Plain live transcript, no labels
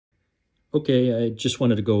Okay, I just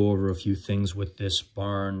wanted to go over a few things with this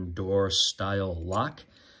barn door style lock.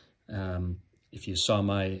 If you saw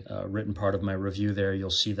my written part of my review there, you'll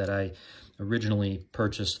see that I originally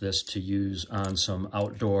purchased this to use on some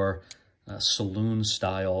outdoor saloon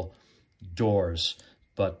style doors.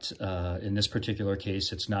 But in this particular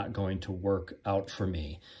case, it's not going to work out for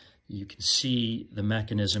me. You can see the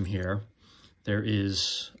mechanism here. There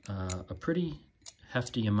is a pretty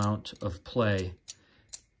hefty amount of play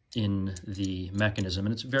in the mechanism,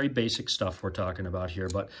 and it's very basic stuff we're talking about here,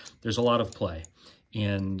 but there's a lot of play.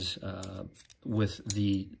 And with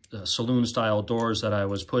the saloon style doors that I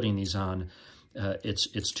was putting these on,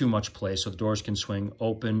 it's too much play, so the doors can swing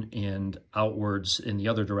open and outwards in the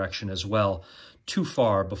other direction as well, too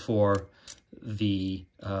far before the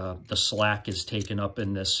slack is taken up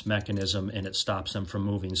in this mechanism and it stops them from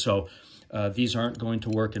moving. So these aren't going to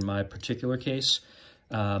work in my particular case.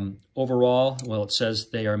 Overall, well, it says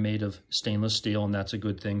they are made of stainless steel, and that's a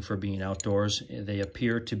good thing for being outdoors. They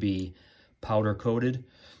appear to be powder coated,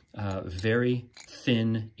 very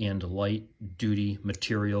thin and light duty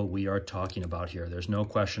material we are talking about here. There's no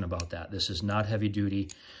question about that. This is not heavy duty,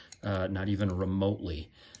 not even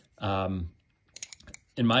remotely. In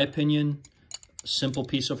my opinion, simple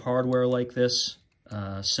piece of hardware like this,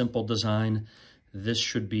 simple design, this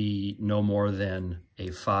should be no more than a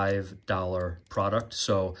 $5 product.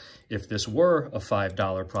 So if this were a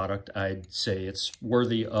 $5 product, I'd say it's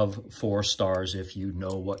worthy of 4 stars if you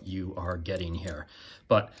know what you are getting here.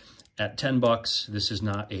 But at 10 bucks, this is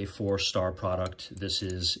not a 4-star product. This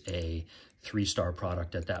is a 3-star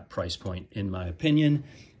product at that price point, in my opinion.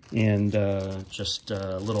 And just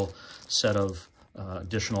a little set of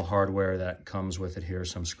additional hardware that comes with it here,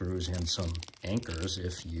 some screws and some anchors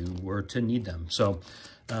if you were to need them. So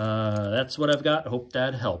that's what I've got. Hope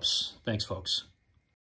that helps. Thanks, folks.